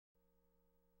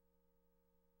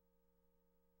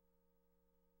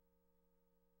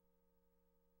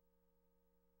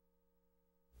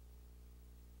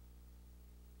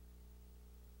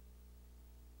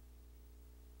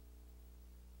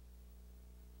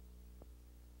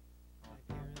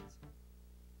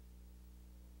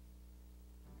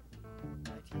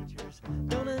Doctors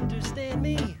don't understand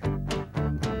me.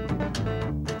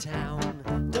 The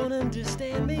town don't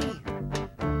understand me.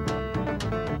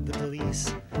 The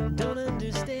police don't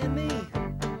understand me.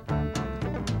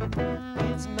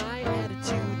 It's my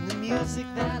attitude and the music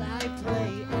that I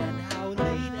play and how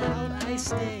laid out I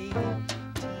stay.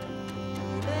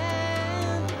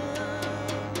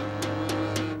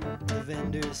 The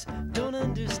vendors don't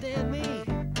understand me.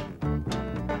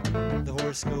 The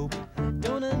horoscope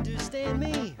don't understand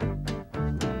me.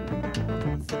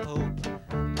 The Pope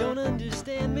don't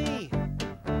understand me.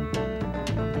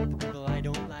 The people I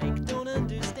don't like don't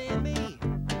understand me.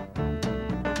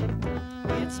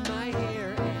 It's my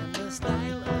hair and the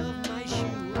style of my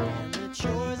shoe and the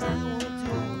chores I will do.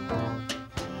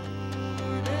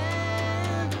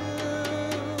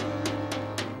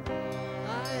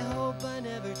 I hope I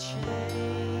never change.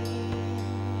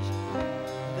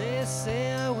 They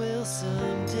say I will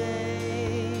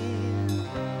someday.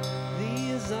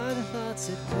 These are the thoughts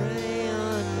that prey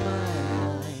on my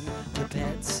mind. The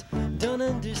pets don't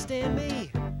understand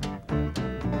me.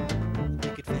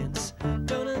 Picket fence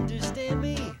don't understand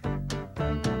me.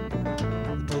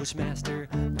 The postmaster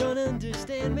don't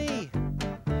understand me.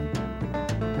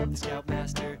 The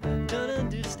scoutmaster don't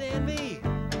understand me.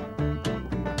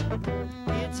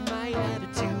 It's my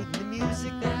attitude and the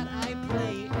music that I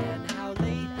play and how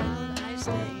laid out I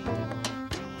stay.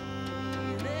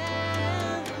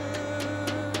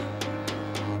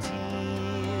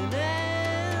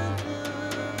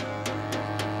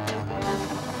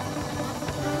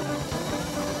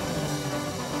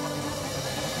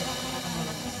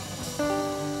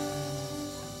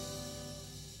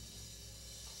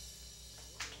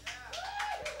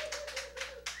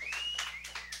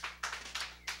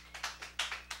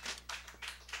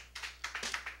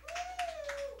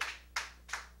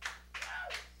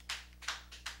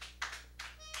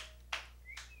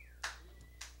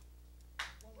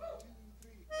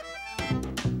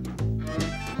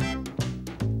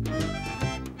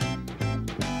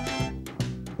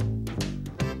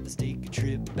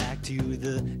 To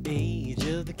the age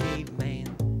of the caveman.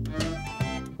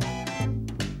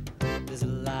 There's a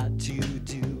lot to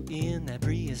do in that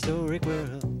prehistoric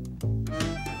world.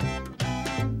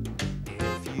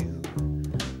 If you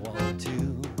want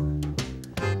to,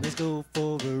 let's go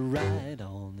for a ride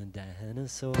on the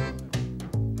dinosaur.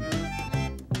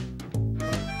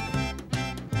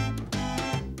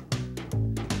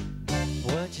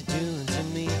 What you doing to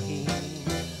me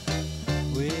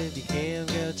with your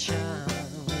cowgirl charm?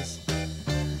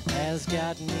 Has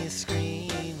got me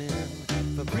screaming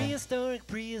for prehistoric,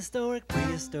 prehistoric,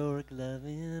 prehistoric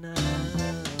loving on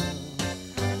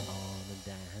the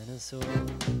dinosaur.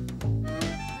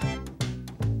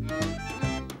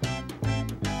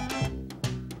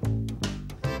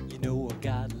 You know I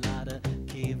got a lot of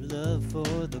cave love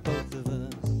for the both of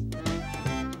us.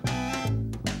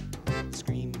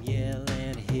 Scream, yell,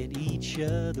 and hit each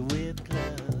other with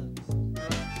clubs.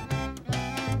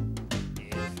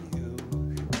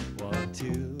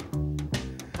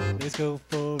 Let's go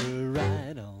for a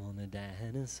ride on a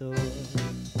dinosaur.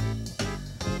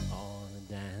 On a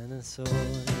dinosaur.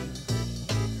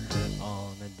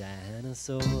 On a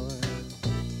dinosaur.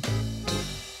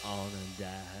 On a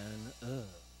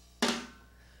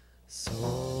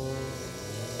dinosaur.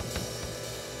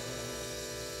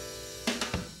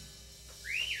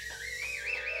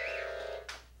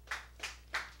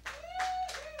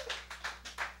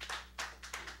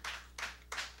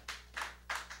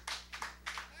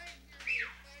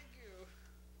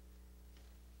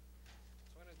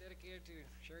 Dedicated to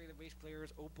Sherry, the bass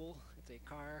player's Opal. It's a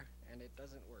car and it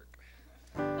doesn't work.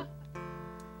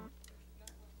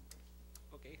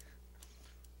 Okay.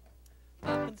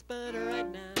 Poppin' sputter right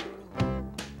now.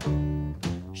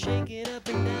 Shake it up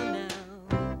and down now.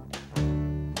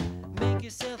 Make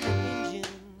yourself an engine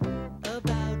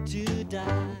about to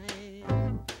die.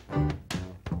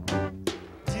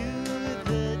 Do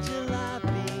the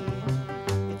jalopy.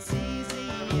 It's easy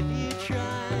if you try.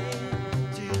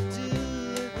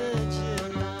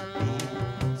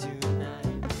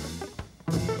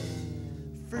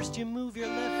 First you move your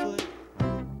left foot,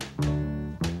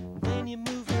 then you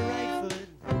move your right foot,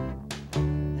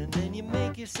 and then you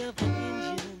make yourself an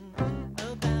engine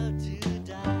about to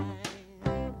die.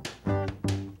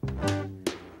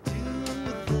 Do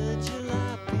the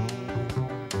jalopy.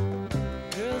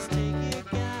 Girls, take your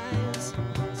guys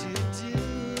to do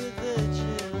the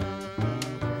jalopy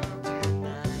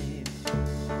tonight.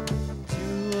 Do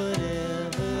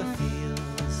whatever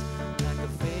feels like a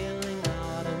failing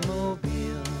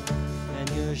automobile, and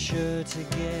you're sure to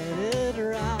get it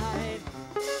right.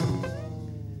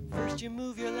 First you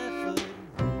move your left foot,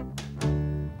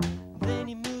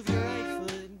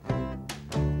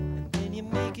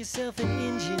 yourself an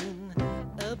engine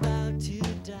about to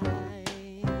die.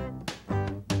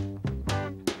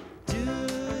 Do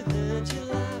the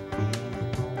jalopy.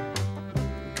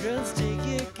 Girls, take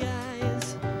your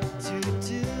guys to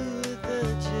do the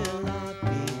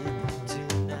jalopy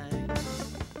tonight.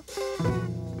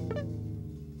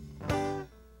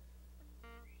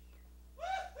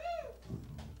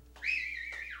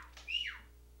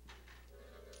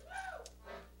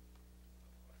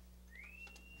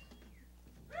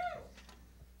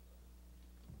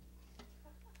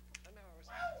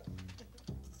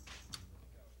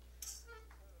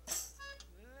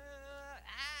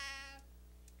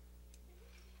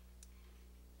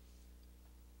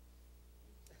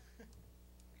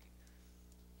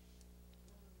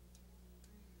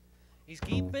 He's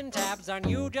keeping tabs on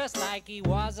you just like he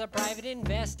was a private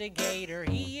investigator.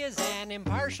 He is an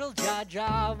impartial judge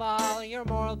of all your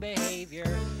moral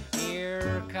behavior.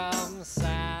 Here comes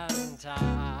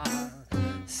Santa,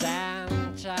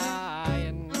 Santa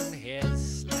in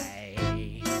his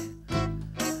sleigh.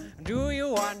 Do you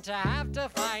want to have to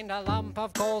find a lump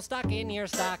of coal stuck in your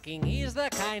stocking? He's the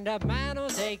kind of man who'll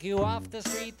take you off the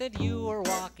street that you were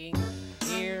walking.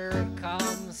 Here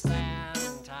comes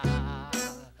Santa,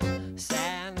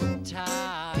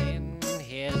 Santa in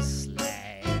his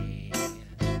sleigh.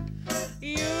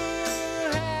 You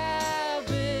have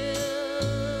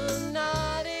been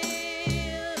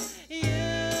naughty, you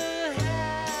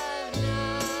have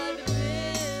not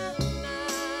been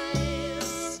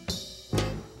nice.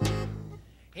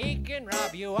 He can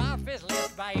rub you off his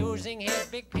list by using his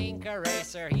big pink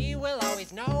eraser. He will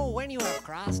always know when you have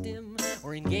crossed him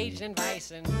or engaged in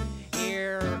vice. And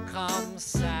here comes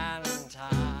Santa,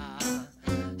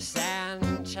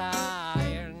 Santa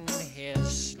in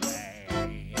his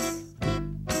sleigh.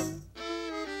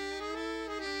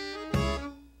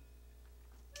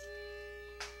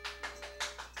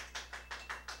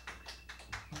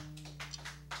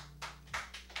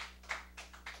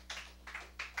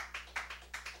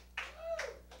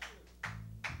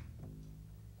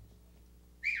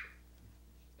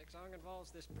 Next song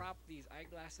involves this prop, these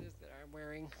eyeglasses that I'm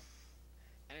wearing,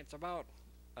 and it's about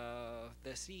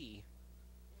the sea.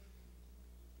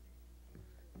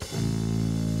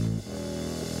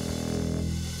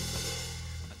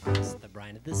 Across the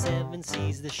brine of the seven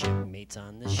seas, the shipmates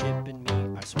on the ship and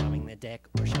me are swabbing the deck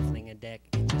or shuffling a deck.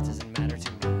 It just doesn't matter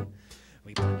to me.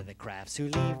 We plunder the crafts who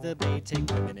leave the bay, take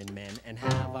women and men, and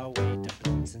have our way.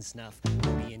 Doubloons and snuff,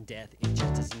 beauty and death. It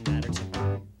just doesn't matter to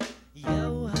me.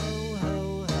 Yo ho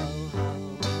ho ho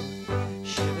ho,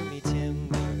 shiver me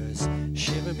timbers,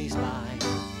 shiver me spine.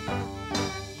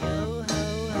 Yo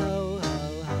ho ho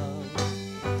ho ho,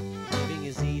 living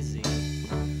is easy,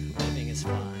 living is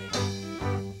fine.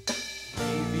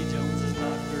 Davy Jones's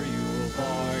doctor, you will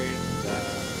find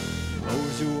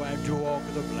those who have to walk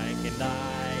the plank and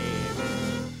dive.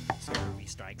 Scurvy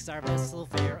strikes our vessel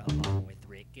fair, along with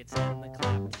rickets and the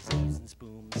clap, disease and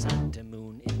spume, sun to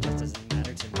moon. It just doesn't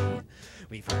matter to me.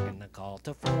 We've hearkened the call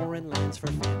to foreign lands for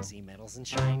fancy metals and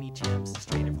shiny gems. The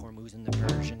Strait of Hormuz and the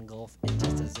Persian Gulf. It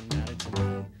just doesn't matter to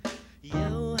me.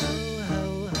 Yo ho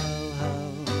ho ho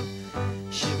ho,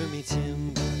 shiver me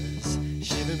timbers,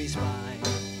 shiver me spine.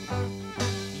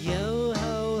 Yo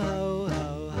ho ho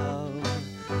ho ho,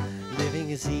 living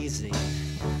is easy,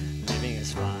 living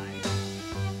is fine.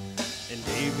 In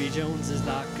Davy Jones's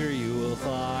doctor you will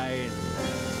find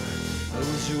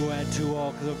those who had to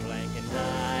walk the plank and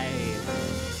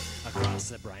dive. Across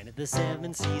the brine of the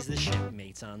seven seas, the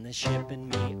shipmates on the ship and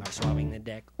me are swabbing the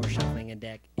deck or shuffling a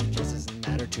deck. It just doesn't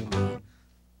matter to me.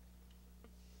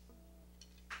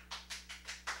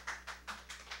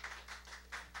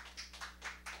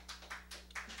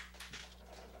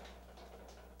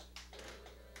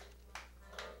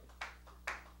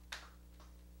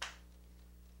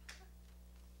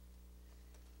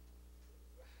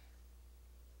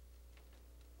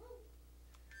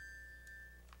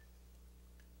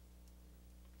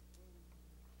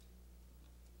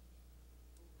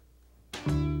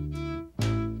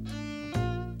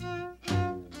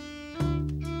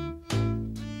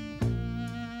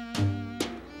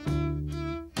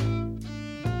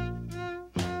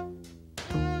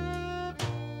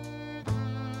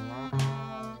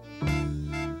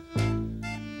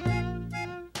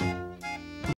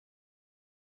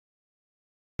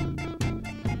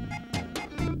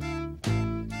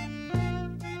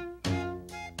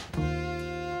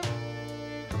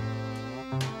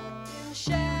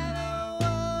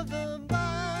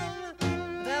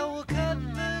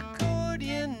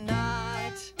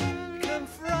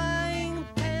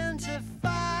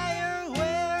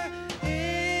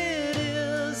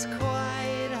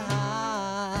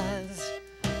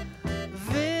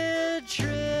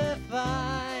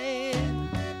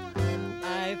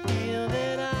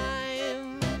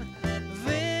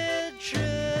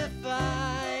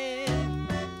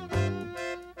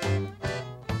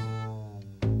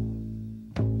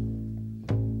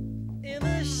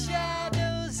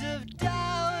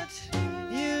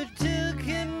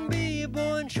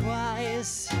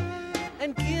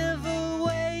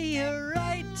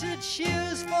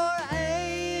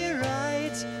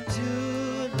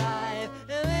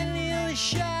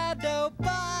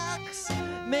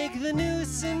 Make the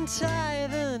noose and tie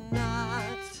the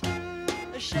knot.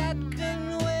 A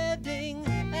shotgun wedding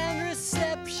and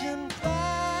reception,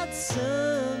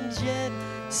 flotsam,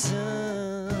 jetsam,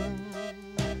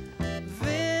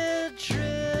 vitrified.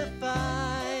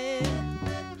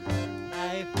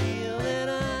 I feel that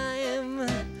I'm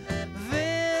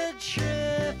vitrified.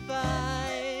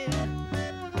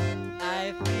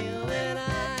 I feel that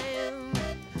I'm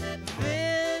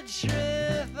vitrified.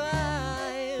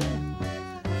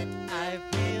 I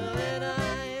feel that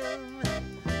I'm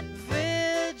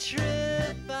vitrified.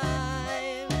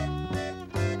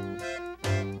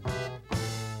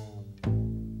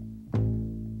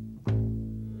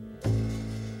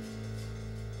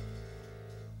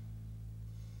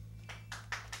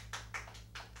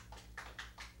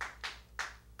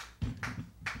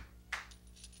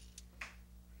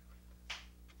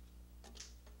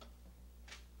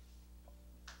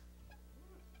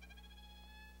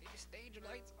 These stage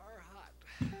lights are hot.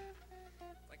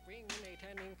 Like being in a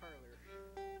tanning parlor.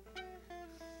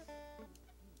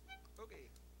 Okay.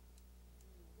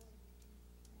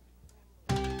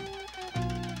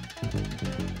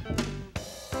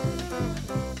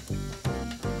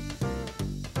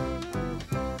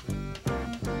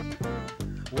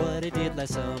 What I did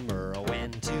last summer, I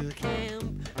went to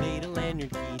camp, made a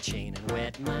lanyard keychain and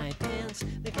wet my pants.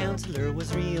 The counselor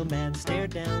was real mad,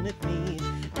 stared down at me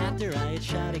after I had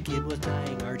shot a kid with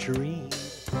dying archery.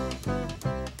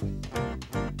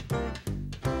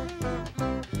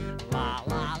 La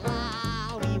la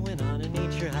la, we went on a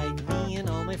nature hike, me and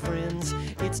all my friends.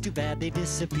 It's too bad they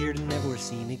disappeared and never were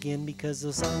seen again, because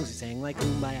those songs we sang like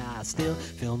Kumbaya still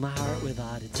fill my heart with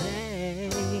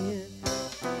oddity.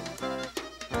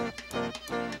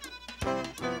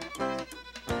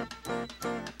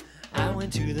 I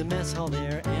went to the mess hall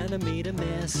there and I made a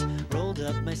mess, rolled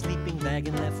up my sleeping bag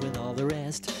and left with all the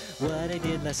rest. What I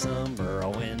did last summer, I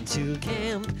went to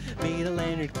camp, made a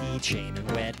lanyard keychain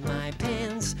and wet my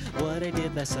pants. What I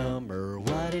did last summer,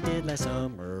 what I did last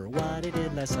summer, what I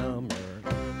did last summer.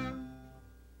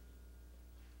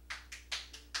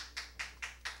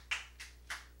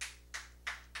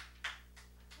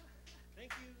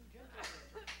 Thank you, gentlemen.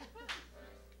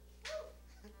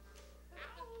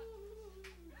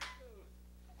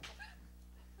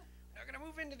 Now we're gonna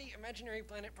move into the imaginary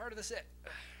planet part of the set,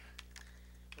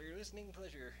 for your listening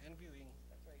pleasure and viewing.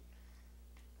 That's right.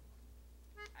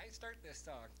 I start this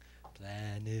song.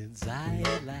 Planet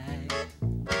Xylak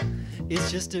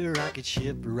is just a rocket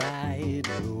ship ride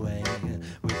away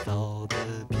with all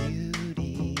the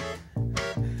beauty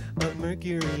of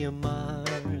Mercury and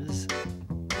Mars.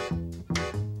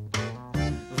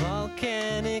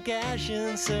 Volcanic ash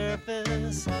and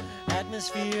surface,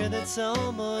 atmosphere that's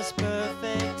almost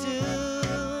perfect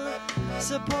to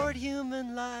support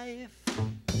human life.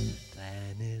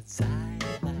 Planet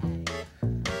Xylak,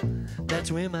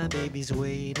 that's where my baby's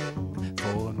waiting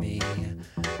for me,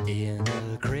 in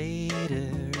a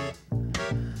crater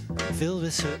filled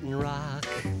with certain rock.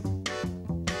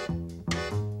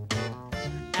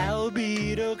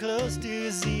 Albedo close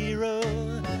to zero,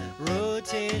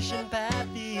 rotation path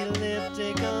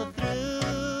elliptical through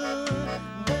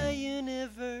the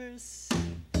universe.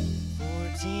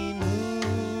 14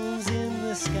 moons in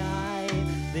the sky,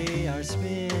 they are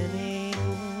spinning.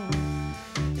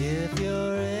 If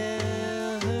you're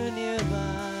ever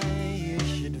nearby, you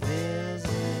should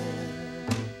visit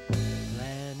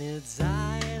Planet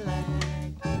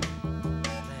Xylak.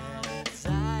 Planet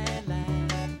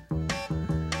Xylak.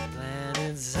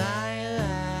 Planet Xylak.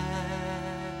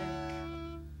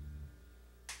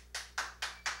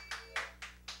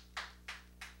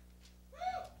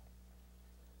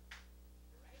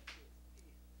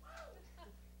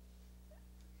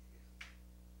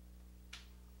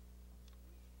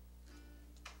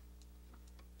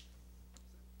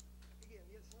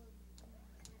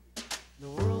 The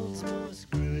world's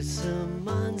most gruesome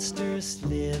monster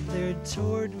slithered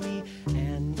toward me,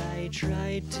 and I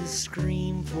tried to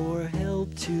scream for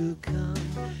help to come.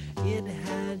 It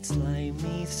had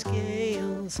slimy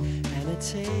scales and a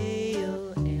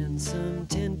tail and some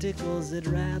tentacles that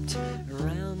wrapped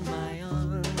around my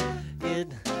arm. It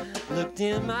looked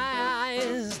in my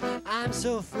eyes, I'm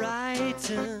so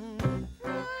frightened.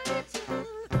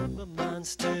 But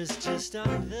monsters just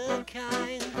aren't the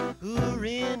kind who are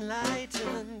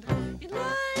enlightened.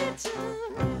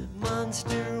 Enlightened.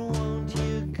 Monster, won't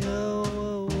you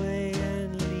go away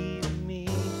and leave me?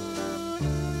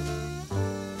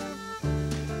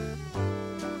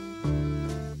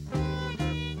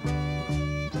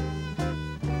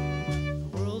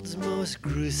 The world's most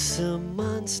gruesome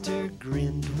monster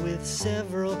grinned with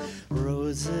several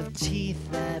rows of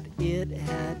teeth that It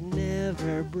had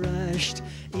never brushed.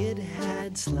 It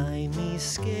had slimy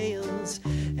scales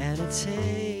and a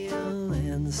tail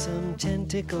and some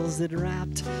tentacles that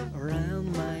wrapped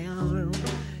around my arm.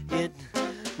 It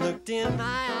looked in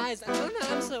my eyes and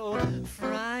I'm so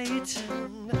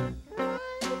frightened.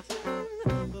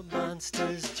 But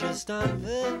monsters just aren't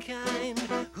the kind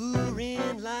who are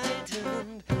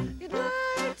enlightened.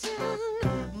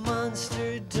 Enlightened.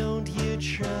 Monster, don't you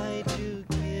try to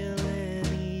kill and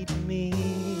eat me.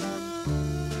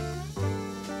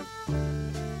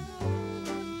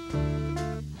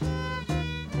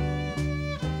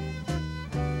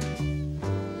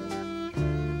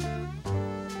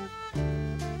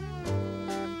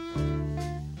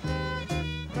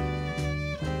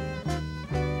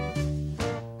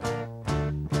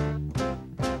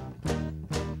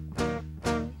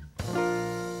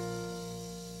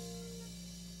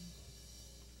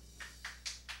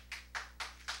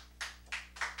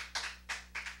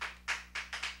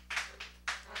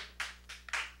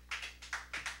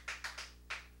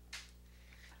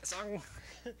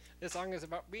 This song is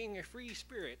about being a free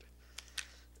spirit.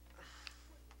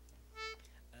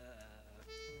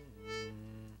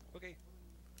 Okay.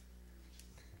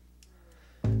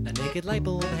 A naked light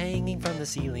bulb hanging from the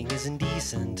ceiling is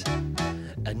indecent.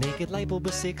 A naked light bulb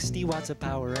with 60 watts of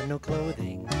power and no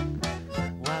clothing.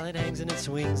 While it hangs and it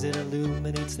swings, it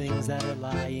illuminates things that are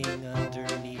lying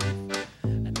underneath. A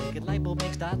naked light bulb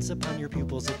makes dots upon your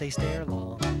pupils if they stare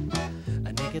long.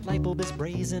 A naked light bulb is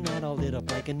brazen and all lit up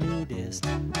like a nudist.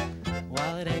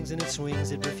 While it hangs and it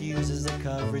swings, it refuses the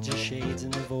coverage of shades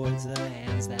and avoids the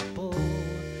hands that pull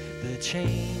the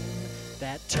chain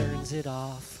that turns it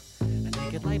off. A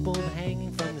naked light bulb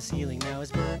hanging from the ceiling now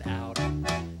is burnt out.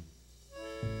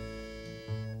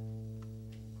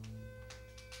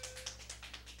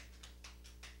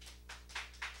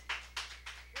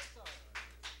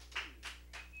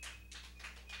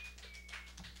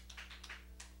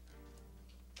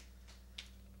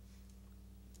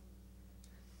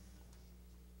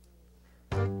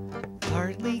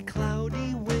 Partly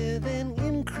cloudy with an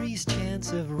increased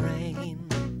chance of rain.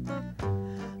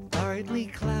 Partly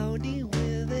cloudy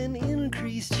with an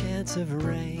increased chance of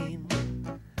rain.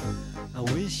 I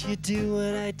wish you'd do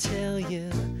what I tell you.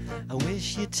 I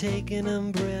wish you'd take an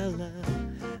umbrella.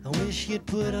 I wish you'd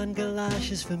put on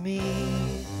galoshes for me.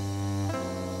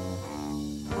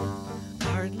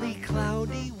 Partly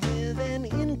cloudy with an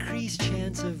increased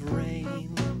chance of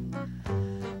rain.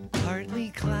 Partly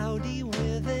cloudy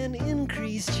with an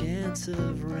increased chance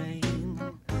of rain.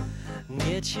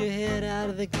 Get your head out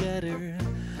of the gutter.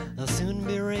 There'll soon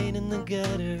be rain in the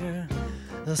gutter.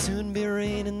 There'll soon be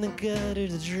rain in the gutter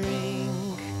to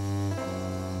drink.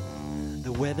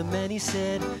 The weatherman, he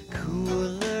said,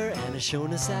 cooler, and has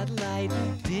shown a satellite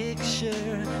picture.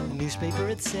 The newspaper,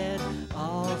 it said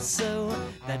also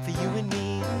that for you and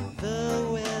me the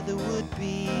weather would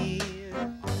be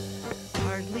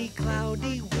partly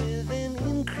cloudy with an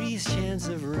increased chance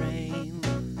of rain.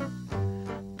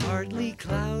 Partly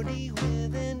cloudy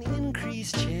with an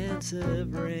increased chance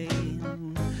of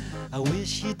rain. I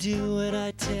wish you'd do what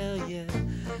I tell you.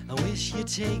 I wish you'd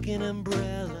take an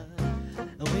umbrella.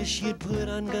 I wish you'd put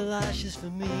on galoshes for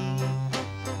me.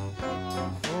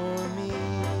 For me.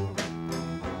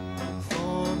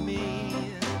 For me.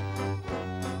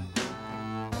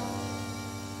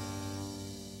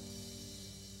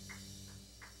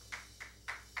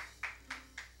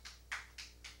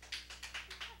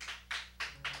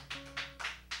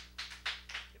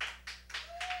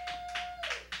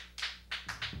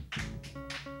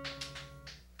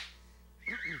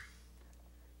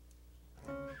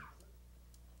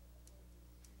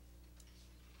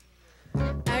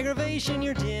 Aggravation,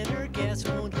 your dinner guests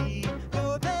won't leave.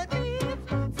 Your pet peeve,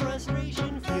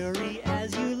 frustration, fury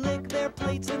as you lick their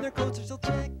plates and their coats are still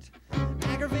checked.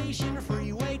 Aggravation,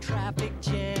 freeway traffic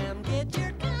jam. Get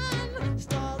your gun,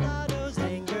 stalled autos,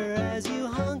 anger as you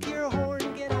honk your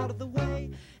horn. Get out of the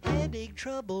way. Headache,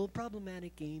 trouble,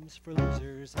 problematic games for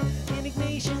losers.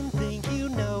 Indignation, think you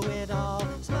know it all.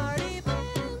 Smarty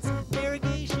pants,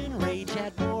 derogation, rage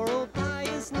at moral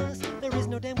piousness. There is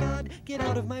no damn God, get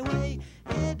out of my way.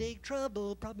 Headache,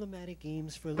 trouble, problematic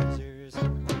games for losers.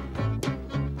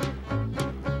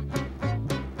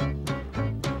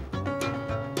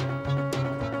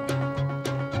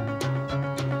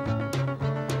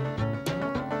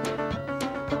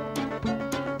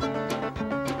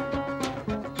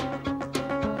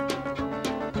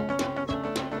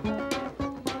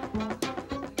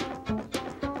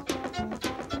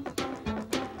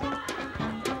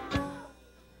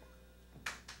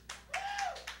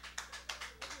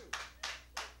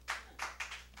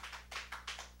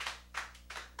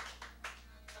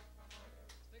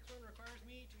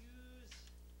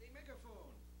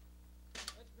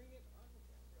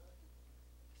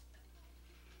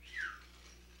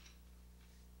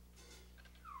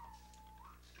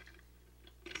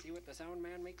 the sound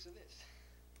man makes of this.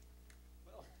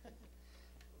 Well, we'll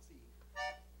see.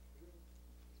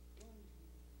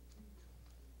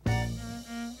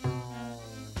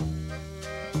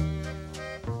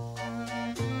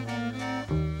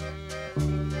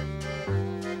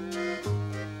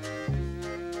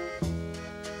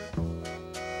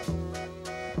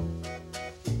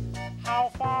 How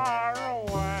far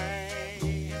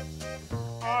away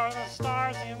are the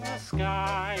stars in the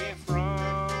sky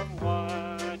from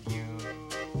what you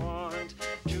want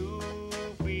to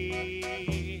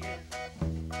be?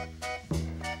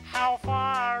 How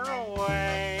far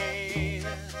away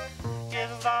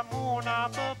is the moon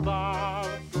up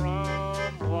above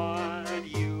from what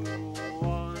you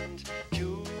want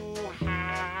to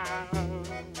have?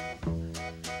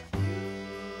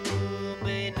 You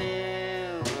may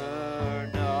never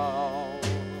know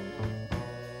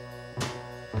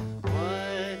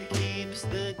what keeps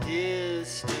the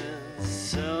distance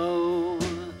so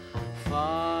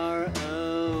far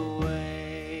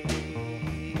away.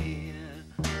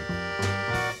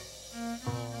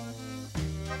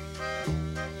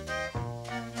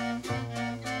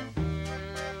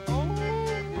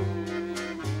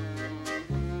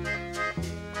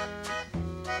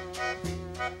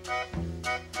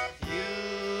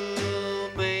 You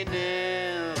may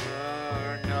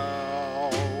never know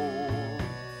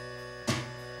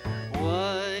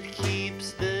what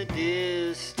keeps the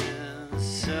distance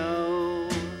so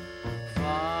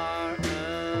far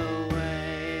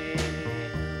away.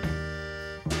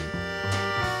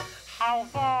 How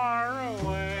far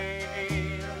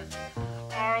away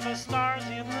are the stars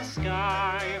in the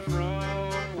sky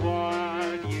from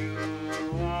what you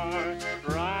are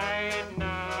right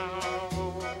now?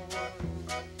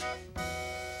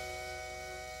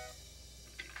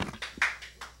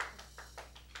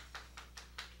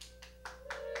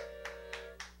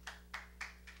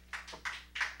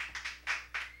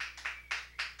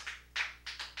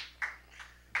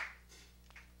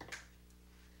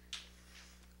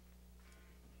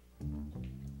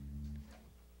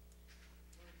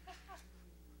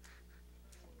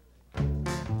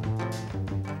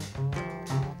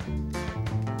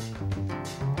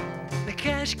 The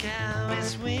cash cow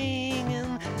is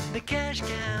swinging, the cash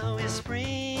cow is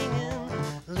springing.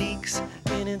 Leaks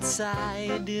in its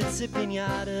side, it's a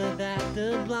pinata that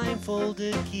the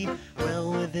blindfolded keep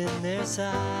well within their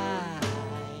sight.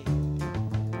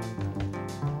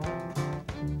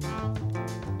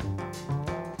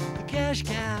 The cash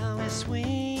cow is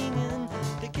swinging,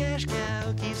 the cash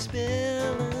cow keeps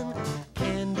spilling.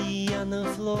 Candy on the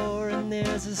floor and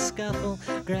there's a scuffle.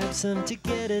 Grab some to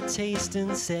get a taste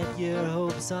and set your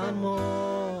hopes on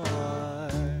more.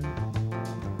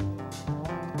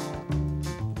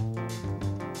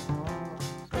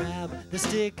 Grab the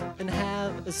stick and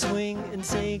have a swing and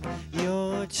take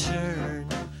your turn.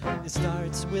 It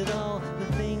starts with all the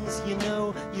things you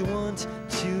know you want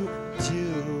to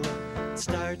do. It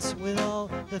starts with all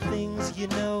the things you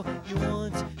know you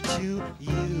want to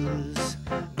use.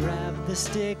 Grab the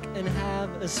stick and have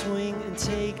a swing and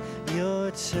take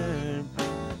your turn.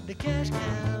 The cash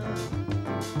cow.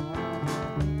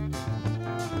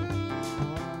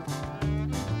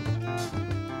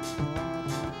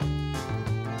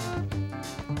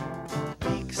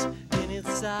 Leaks in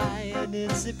its side,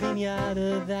 it's a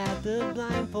pinata that the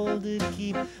blindfolded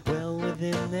keep well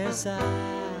within their sight.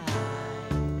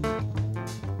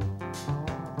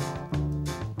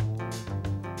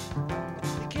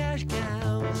 The cash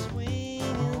cow is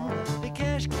swinging, the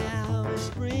cash cow is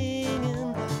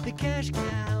springing, the cash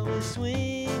cow is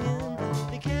swinging,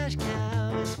 the cash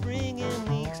cow is springing.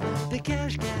 Leaks, the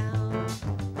cash cow,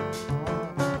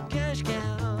 cash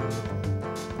cow,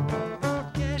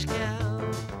 cash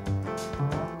cow,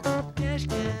 cash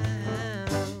cow.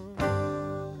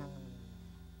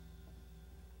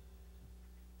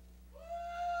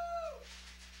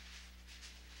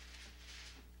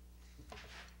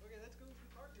 Okay, let's go to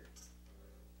Parker.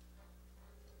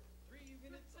 3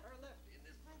 minutes are left in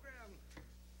this program.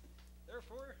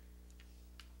 Therefore,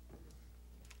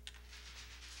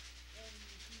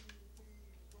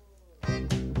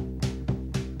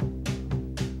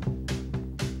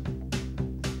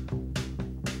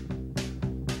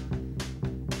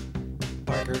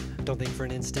 Parker, don't think for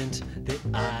an instant that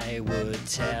I would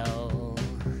tell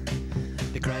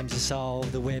the crimes you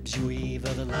solve, the webs you weave,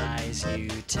 or the lies you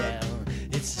tell.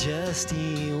 It's just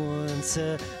he wants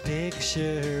a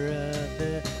picture of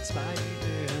the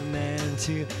Spider-Man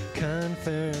to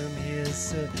confirm his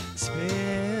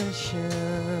suspicions.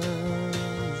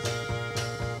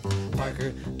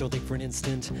 Parker, don't think for an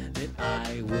instant that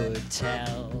I would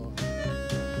tell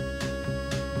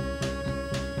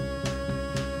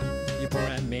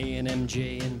May and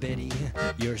MJ and Betty,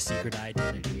 your secret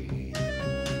identity.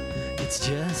 It's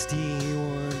just he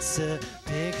wants a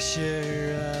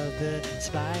picture of the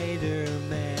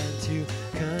Spider-Man to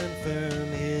confirm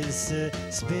his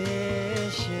suspicions.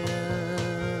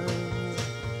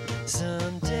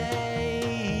 Someday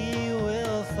he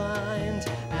will find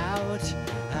out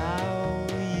how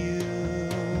you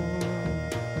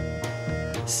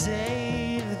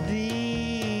saved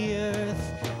the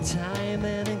earth time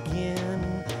and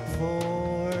again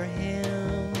for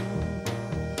him.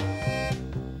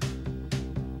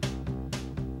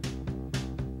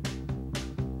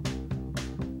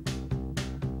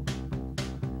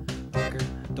 Parker,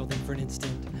 don't think for an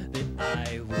instant that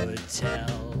I would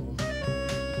tell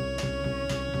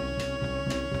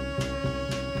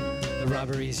the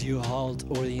robberies you halt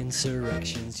or the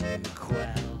insurrections you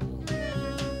quell.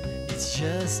 It's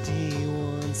just he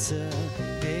wants a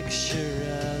picture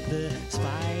of the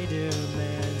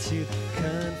Spider-Man to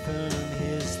confirm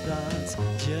his thoughts.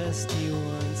 Just he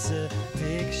wants a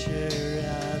picture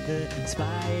of the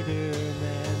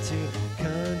Spider-Man to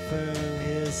confirm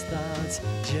his thoughts.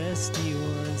 Just he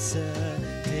wants a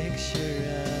picture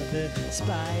of the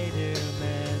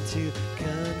Spider-Man to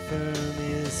confirm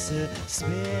his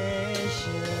suspicions.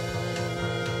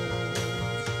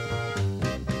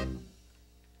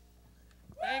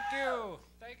 Thank you.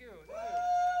 Thank you.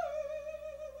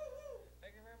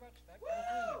 Thank you very much. That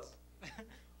concludes.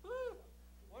 Woo!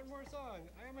 One more song.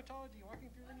 Iamatology, walking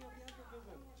through any of the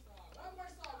anthropism. One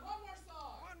more song. One more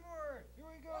song. One more. Here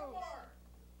we go. One more.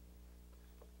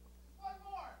 One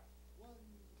more.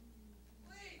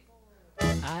 Please.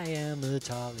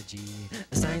 Iamatology,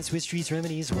 a science with streets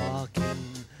remedies,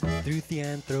 walking through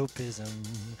theanthropism,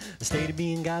 a state of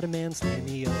being, God, a man's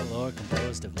lineal or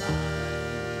composed of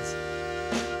lines.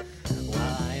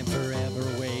 While I am forever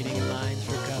waiting in lines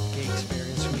for cupcakes,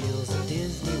 Ferris wheels, and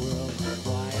Disney World,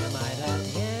 why am I not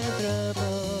theanthropo?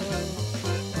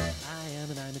 I am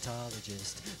an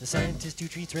imatologist, a scientist who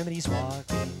treats remedies,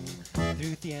 walking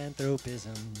through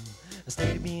theanthropism, a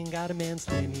state of being, God, a man's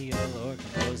lineal or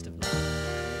composed of lines.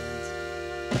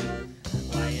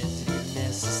 Why is it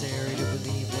necessary to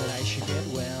believe that I should get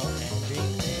well and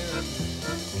drink therapy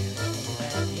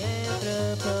at the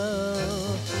anthropo?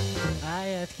 I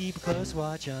have to keep a close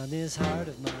watch on this heart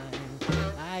of mine.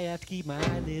 I have to keep my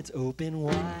eyelids open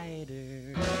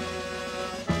wider.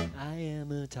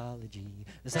 Iamatology,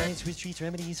 a science which treats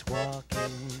remedies,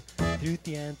 walking through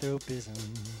theanthropism,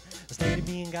 a state of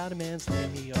being, God, a man's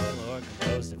lineal or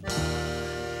composed of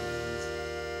lines.